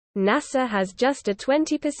NASA has just a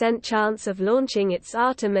 20% chance of launching its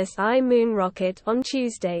Artemis I moon rocket on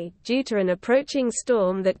Tuesday, due to an approaching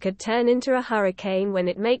storm that could turn into a hurricane when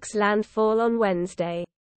it makes landfall on Wednesday.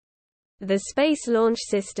 The Space Launch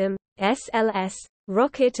System (SLS)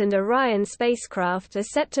 rocket and Orion spacecraft are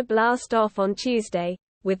set to blast off on Tuesday,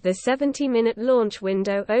 with the 70-minute launch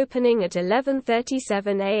window opening at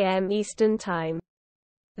 11:37 a.m. Eastern Time.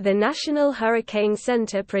 The National Hurricane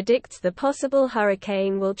Center predicts the possible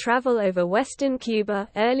hurricane will travel over western Cuba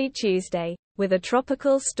early Tuesday, with a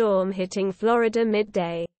tropical storm hitting Florida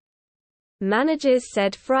midday. Managers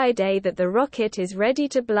said Friday that the rocket is ready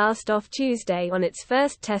to blast off Tuesday on its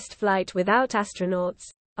first test flight without astronauts,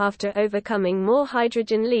 after overcoming more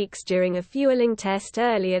hydrogen leaks during a fueling test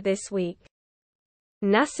earlier this week.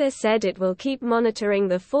 NASA said it will keep monitoring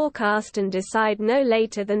the forecast and decide no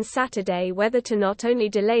later than Saturday whether to not only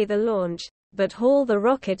delay the launch, but haul the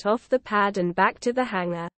rocket off the pad and back to the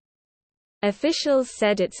hangar. Officials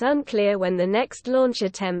said it's unclear when the next launch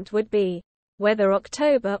attempt would be, whether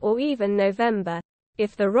October or even November,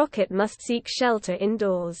 if the rocket must seek shelter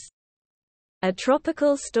indoors. A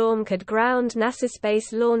tropical storm could ground NASA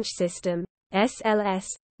Space Launch System (SLS)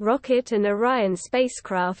 rocket and Orion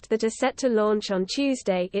spacecraft that are set to launch on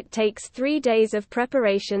Tuesday. It takes 3 days of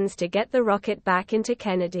preparations to get the rocket back into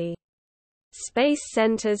Kennedy Space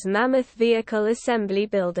Center's Mammoth Vehicle Assembly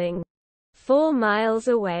Building, 4 miles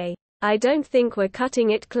away. "I don't think we're cutting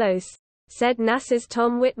it close," said NASA's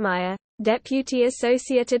Tom Whitmire, Deputy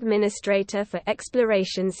Associate Administrator for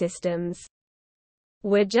Exploration Systems.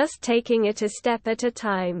 "We're just taking it a step at a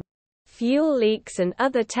time." Fuel leaks and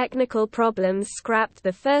other technical problems scrapped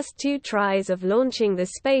the first 2 tries of launching the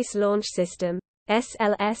Space Launch System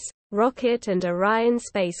 (SLS) rocket and Orion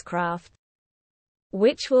spacecraft,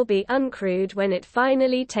 which will be uncrewed when it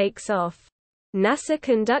finally takes off. NASA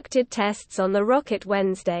conducted tests on the rocket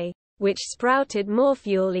Wednesday, which sprouted more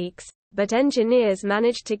fuel leaks, but engineers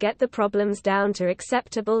managed to get the problems down to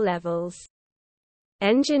acceptable levels.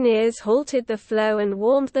 Engineers halted the flow and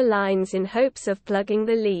warmed the lines in hopes of plugging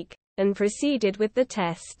the leak, and proceeded with the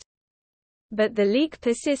test. But the leak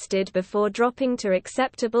persisted before dropping to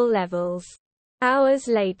acceptable levels. Hours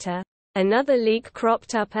later, another leak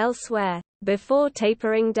cropped up elsewhere, before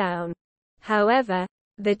tapering down. However,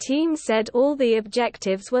 the team said all the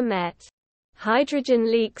objectives were met. Hydrogen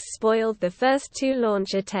leaks spoiled the first 2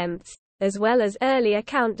 launch attempts, as well as earlier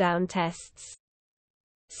countdown tests.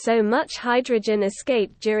 So much hydrogen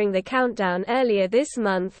escaped during the countdown earlier this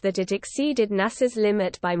month that it exceeded NASA's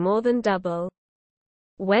limit by more than double.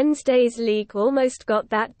 Wednesday's leak almost got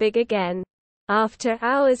that big again. After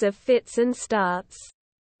hours of fits and starts,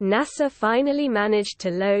 NASA finally managed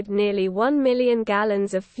to load nearly 1 million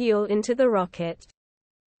gallons of fuel into the rocket.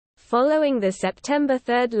 Following the September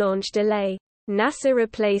 3 launch delay, NASA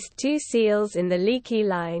replaced 2 seals in the leaky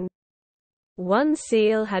line. One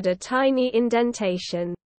seal had a tiny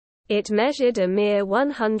indentation. It measured a mere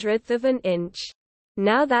 1/100th of an inch.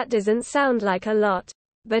 Now that doesn't sound like a lot,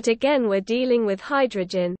 but again we're dealing with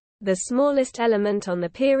hydrogen, the smallest element on the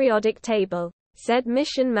periodic table, said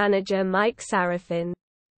mission manager Mike Sarafin.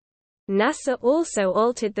 NASA also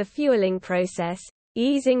altered the fueling process,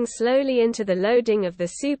 easing slowly into the loading of the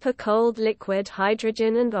super cold liquid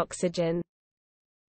hydrogen and oxygen.